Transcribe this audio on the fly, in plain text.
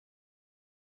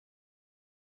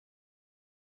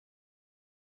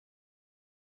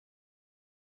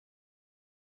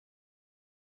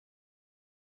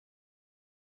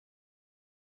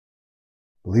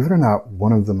Believe it or not,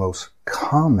 one of the most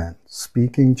common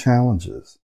speaking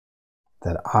challenges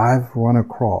that I've run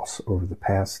across over the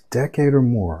past decade or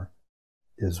more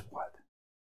is what?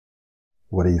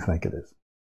 What do you think it is?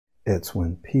 It's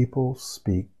when people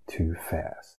speak too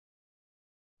fast.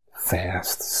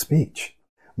 Fast speech.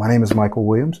 My name is Michael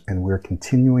Williams, and we're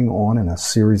continuing on in a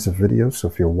series of videos. So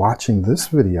if you're watching this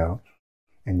video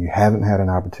and you haven't had an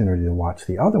opportunity to watch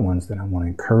the other ones, then I want to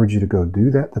encourage you to go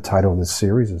do that. The title of this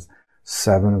series is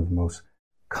 7 of the most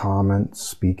common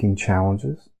speaking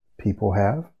challenges people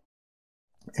have.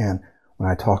 And when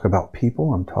I talk about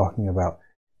people, I'm talking about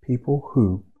people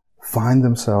who find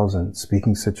themselves in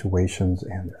speaking situations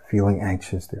and they're feeling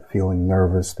anxious, they're feeling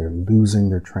nervous, they're losing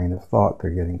their train of thought,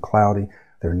 they're getting cloudy,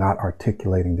 they're not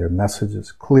articulating their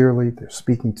messages clearly, they're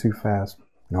speaking too fast,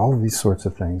 and all of these sorts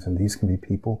of things. And these can be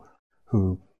people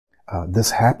who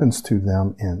this happens to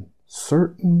them in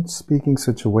certain speaking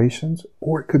situations,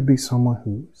 or it could be someone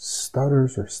who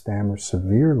stutters or stammers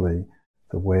severely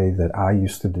the way that I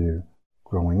used to do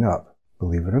growing up,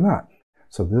 believe it or not.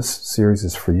 So this series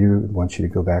is for you. I want you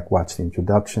to go back, watch the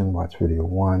introduction, watch video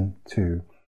 1, 2,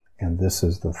 and this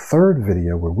is the third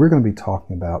video where we're going to be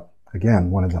talking about, again,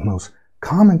 one of the most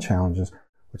common challenges,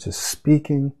 which is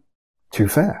speaking too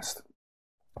fast.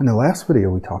 In the last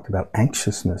video, we talked about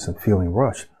anxiousness and feeling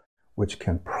rushed, which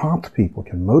can prompt people,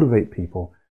 can motivate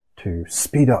people to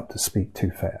speed up, to speak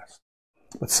too fast.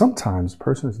 But sometimes a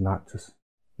person is not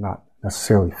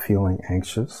necessarily feeling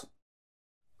anxious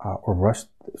or rushed.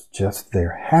 It's just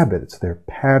their habit. It's their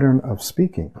pattern of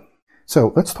speaking.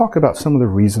 So let's talk about some of the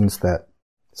reasons that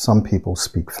some people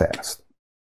speak fast.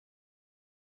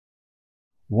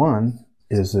 One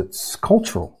is it's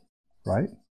cultural, right?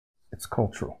 It's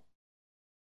cultural.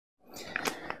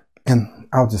 And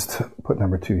I'll just put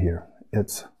number 2 here.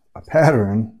 It's a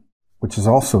pattern, which is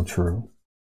also true.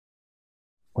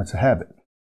 It's a habit,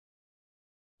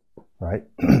 right?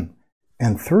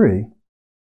 And 3,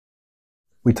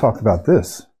 we talked about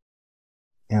this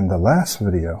in the last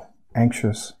video,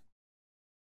 anxious,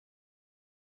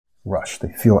 rushed.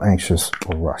 They feel anxious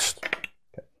or rushed.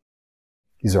 Okay.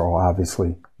 These are all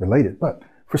obviously related, but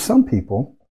for some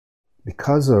people,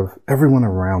 because of everyone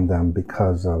around them,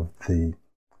 because of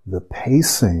the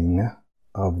pacing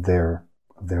of their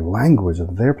language,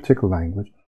 of their particular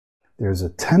language, there's a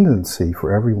tendency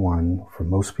for everyone, for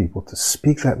most people, to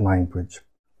speak that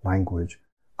language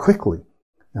quickly.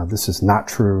 Now, this is not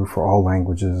true for all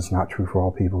languages. It's not true for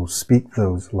all people who speak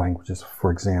those languages.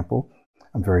 For example,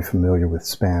 I'm very familiar with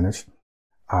Spanish.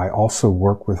 I also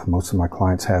work with, most of my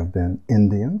clients have been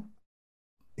Indian,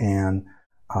 and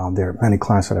there are many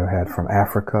clients that I've had from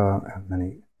Africa, and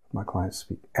many of my clients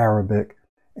speak Arabic,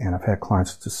 and I've had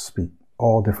clients just speak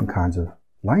all different kinds of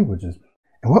languages.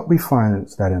 And what we find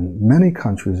is that in many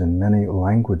countries, in many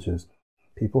languages,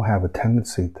 people have a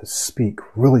tendency to speak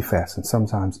really fast, and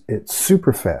sometimes it's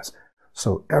super fast.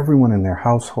 So everyone in their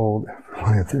household,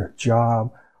 everyone at their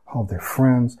job, all their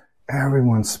friends,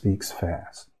 everyone speaks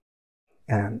fast.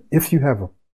 And if you have a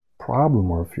problem,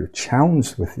 or if you're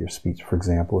challenged with your speech, for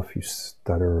example, if you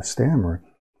stutter or stammer,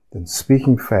 then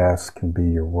speaking fast can be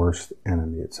your worst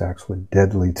enemy. It's actually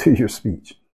deadly to your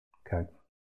speech. Okay.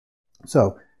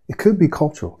 So it could be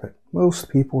cultural, that most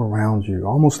people around you,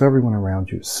 almost everyone around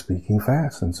you, is speaking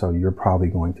fast, and so you're probably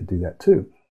going to do that too.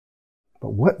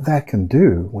 But what that can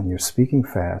do when you're speaking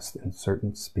fast in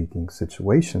certain speaking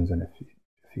situations, and if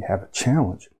you have a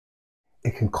challenge,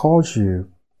 it can cause you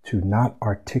to not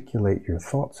articulate your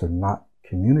thoughts or not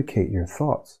communicate your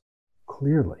thoughts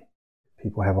clearly.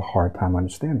 People have a hard time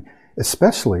understanding,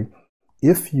 especially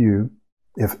if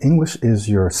English is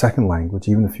your second language,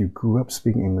 even if you grew up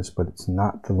speaking English, but it's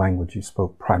not the language you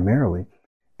spoke primarily,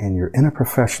 and you're in a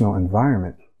professional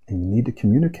environment and you need to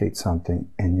communicate something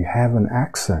and you have an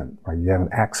accent, right? You have an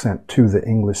accent to the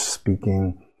English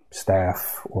speaking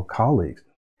staff or colleagues.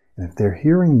 And if they're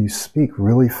hearing you speak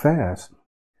really fast,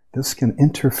 this can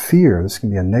interfere. This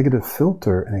can be a negative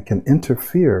filter, and it can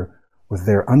interfere with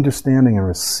their understanding and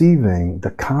receiving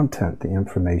the content, the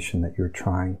information that you're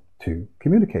trying to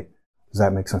communicate. Does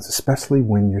that make sense? Especially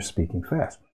when you're speaking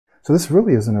fast. So this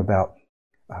really isn't about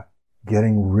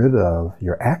getting rid of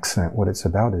your accent. What it's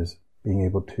about is being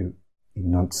able to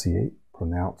enunciate,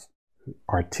 pronounce,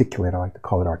 articulate. I like to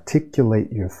call it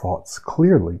articulate your thoughts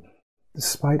clearly,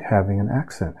 despite having an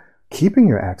accent. Keeping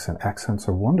your accent. Accents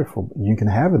are wonderful. You can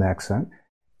have an accent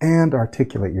and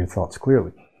articulate your thoughts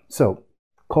clearly. So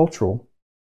cultural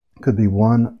could be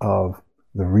one of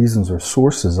the reasons or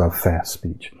sources of fast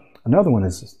speech. Another one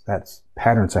is that's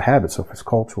patterns of habit. So if it's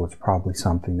cultural, it's probably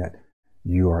something that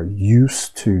you are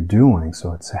used to doing.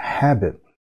 So it's a habit.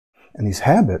 And these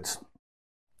habits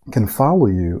can follow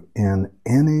you in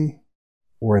any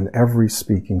or in every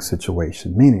speaking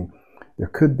situation, meaning there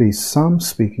could be some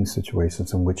speaking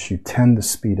situations in which you tend to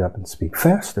speed up and speak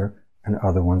faster and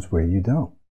other ones where you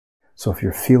don't. So if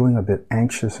you're feeling a bit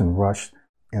anxious and rushed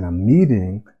in a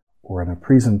meeting or in a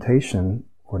presentation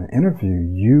or an interview,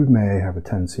 you may have a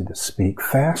tendency to speak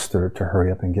faster to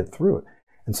hurry up and get through it.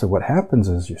 And so what happens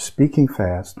is you're speaking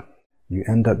fast, you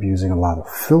end up using a lot of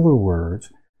filler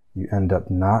words, you end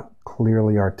up not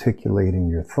clearly articulating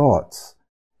your thoughts,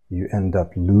 you end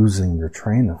up losing your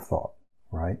train of thought,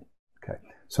 right? Okay,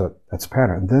 so that's a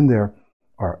pattern. And then there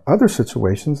are other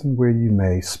situations in where you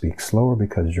may speak slower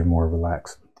because you're more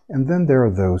relaxed. And then there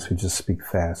are those who just speak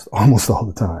fast almost all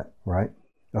the time, right?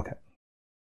 Okay.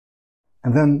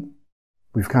 And then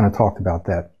we've kind of talked about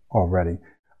that already.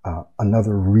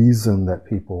 Another reason that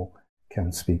people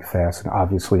can speak fast, and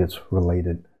obviously it's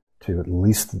related to at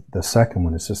least the second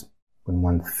one, is just when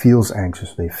one feels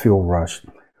anxious, they feel rushed,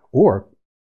 or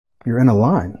you're in a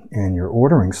line and you're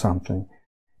ordering something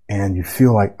and you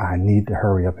feel like I need to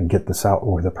hurry up and get this out,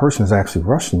 or the person is actually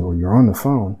rushing you, or you're on the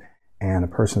phone and a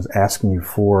person is asking you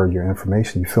for your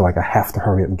information. You feel like I have to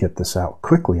hurry up and get this out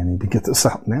quickly. I need to get this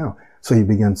out now. So you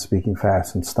begin speaking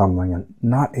fast and stumbling and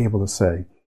not able to say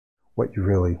what you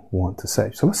really want to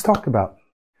say. So let's talk about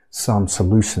some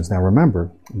solutions. Now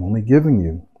remember, I'm only giving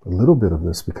you a little bit of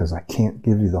this because I can't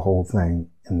give you the whole thing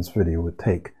in this video. It would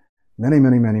take many,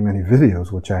 many, many, many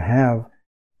videos, which I have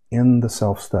in the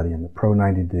self-study, in the Pro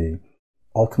 90D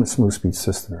Ultimate Smooth Speech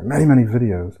System. There are many, many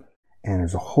videos, and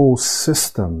there's a whole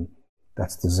system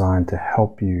that's designed to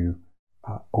help you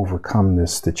overcome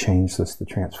this, to change this, to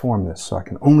transform this. So I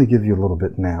can only give you a little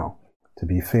bit now, to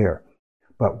be fair.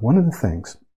 But one of the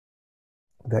things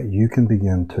that you can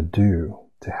begin to do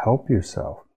to help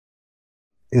yourself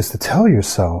is to tell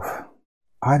yourself,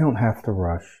 I don't have to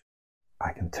rush.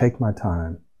 I can take my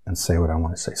time and say what I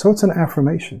want to say. So it's an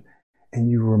affirmation. And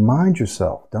you remind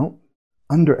yourself, don't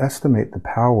underestimate the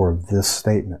power of this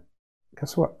statement.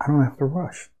 Guess what? I don't have to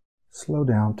rush. Slow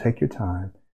down, take your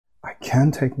time. I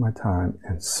can take my time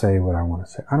and say what I want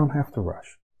to say. I don't have to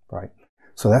rush, right?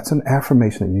 So that's an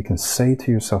affirmation that you can say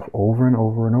to yourself over and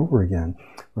over and over again.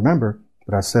 Remember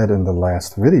what I said in the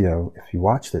last video, if you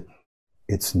watched it,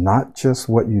 it's not just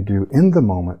what you do in the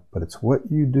moment, but it's what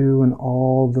you do in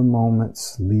all the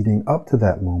moments leading up to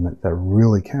that moment that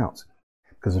really counts.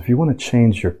 Because if you want to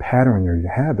change your pattern or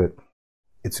your habit,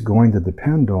 it's going to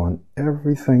depend on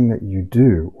everything that you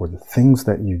do, or the things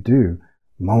that you do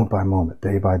moment by moment,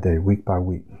 day by day, week by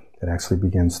week, that actually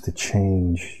begins to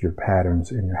change your patterns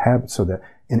and your habits, so that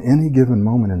in any given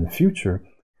moment in the future,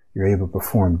 you're able to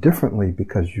perform differently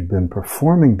because you've been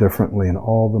performing differently in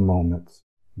all the moments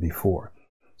before.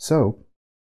 So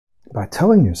by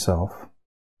telling yourself,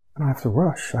 I don't have to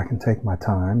rush, I can take my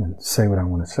time and say what I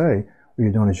want to say, what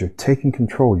you're doing is you're taking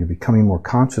control. You're becoming more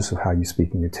conscious of how you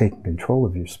speak, and you're taking control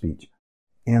of your speech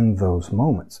in those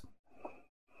moments.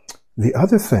 The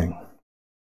other thing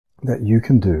that you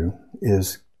can do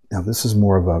is, now this is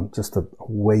more of just a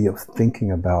way of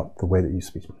thinking about the way that you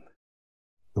speak.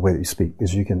 The way that you speak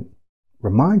is you can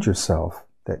remind yourself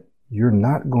that you're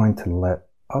not going to let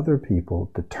other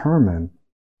people determine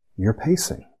your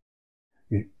pacing.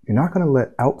 You're not going to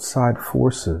let outside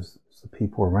forces, the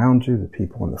people around you, the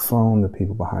people on the phone, the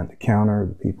people behind the counter,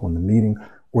 the people in the meeting,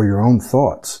 or your own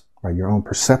thoughts, right? Your own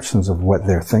perceptions of what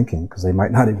they're thinking, because they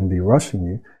might not even be rushing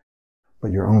you,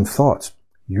 but your own thoughts.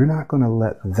 You're not going to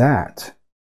let that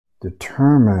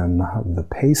determine the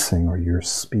pacing or your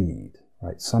speed,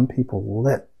 right? Some people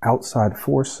let outside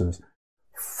forces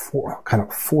kind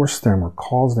of force them or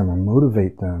cause them or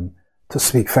motivate them to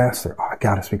speak faster. Oh, I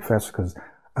got to speak faster because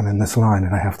I'm in this line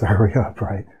and I have to hurry up,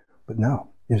 right? But no.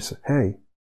 You say, hey,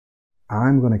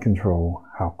 I'm going to control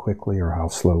how quickly or how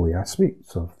slowly I speak.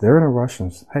 So if they're in a rush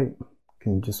and say, hey,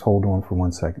 can you just hold on for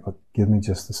 1 second? Or give me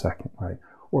just a second, right?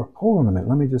 Or hold on a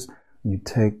minute. You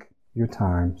take your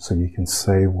time so you can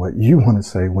say what you want to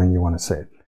say when you want to say it.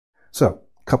 So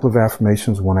a couple of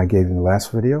affirmations, one I gave in the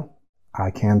last video.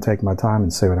 I can take my time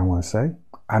and say what I want to say.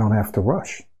 I don't have to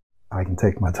rush. I can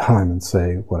take my time and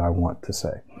say what I want to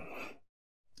say.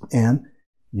 And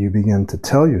you begin to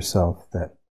tell yourself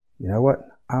that, you know what?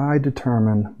 I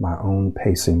determine my own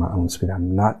pacing, my own speed.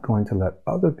 I'm not going to let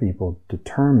other people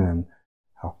determine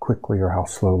how quickly or how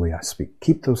slowly I speak.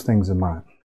 Keep those things in mind.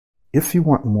 If you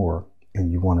want more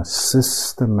and you want a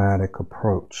systematic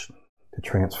approach to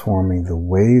transforming the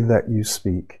way that you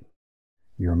speak,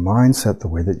 your mindset, the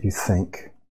way that you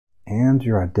think, and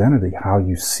your identity, how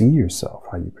you see yourself,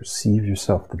 how you perceive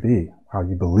yourself to be, how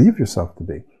you believe yourself to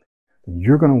be,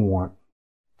 you're going to want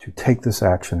to take this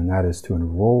action, and that is to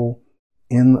enroll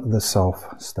in the Self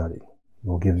study.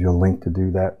 We'll give you a link to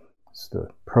do that. It's the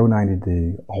Pro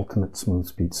 90D Ultimate Smooth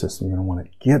Speech System. You're going to want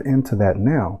to get into that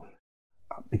now,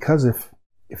 because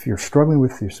if you're struggling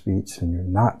with your speech and you're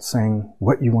not saying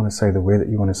what you want to say the way that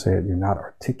you want to say it, you're not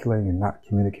articulating, you're not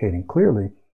communicating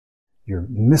clearly, you're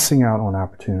missing out on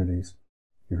opportunities,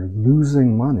 you're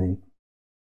losing money,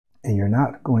 and you're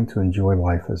not going to enjoy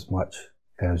life as much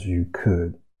as you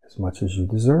could, as much as you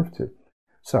deserve to.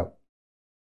 So,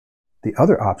 the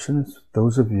other option is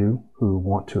those of you who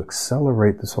want to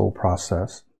accelerate this whole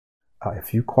process.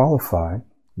 If you qualify,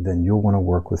 then you'll want to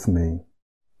work with me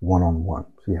one-on-one.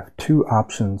 So you have two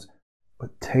options,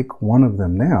 but take one of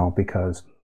them now because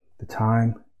the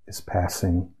time is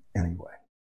passing anyway.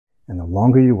 And the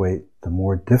longer you wait, the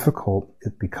more difficult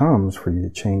it becomes for you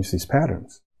to change these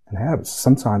patterns and habits.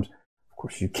 Sometimes, of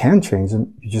course, you can change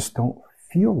them. You just don't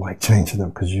feel like changing them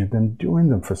because you've been doing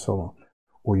them for so long.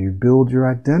 Or you build your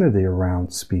identity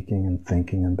around speaking and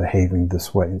thinking and behaving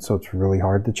this way. And so it's really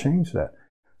hard to change that.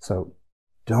 So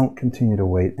don't continue to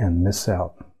wait and miss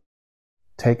out.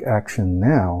 Take action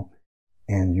now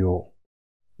and you'll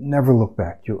never look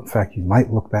back. In fact, you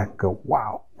might look back and go,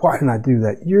 wow, why didn't I do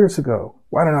that years ago?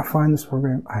 Why didn't I find this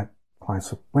program? I had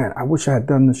clients say, man, I wish I had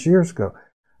done this years ago.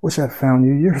 I wish I had found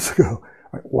you years ago.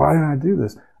 Like, why didn't I do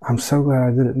this? I'm so glad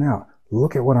I did it now.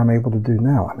 Look at what I'm able to do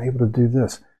now. I'm able to do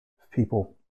this.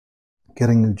 People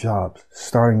getting new jobs,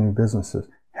 starting new businesses,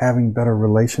 having better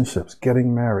relationships,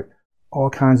 getting married, all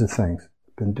kinds of things.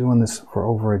 I've been doing this for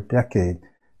over a decade,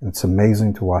 and it's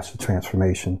amazing to watch the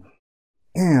transformation.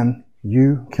 And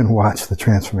you can watch the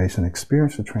transformation,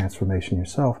 experience the transformation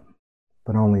yourself,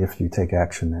 but only if you take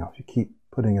action now. If you keep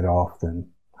putting it off, then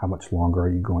how much longer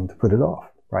are you going to put it off,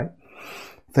 right?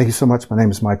 Thank you so much. My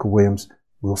name is Michael Williams.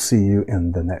 We'll see you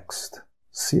in the next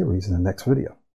series, in the next video.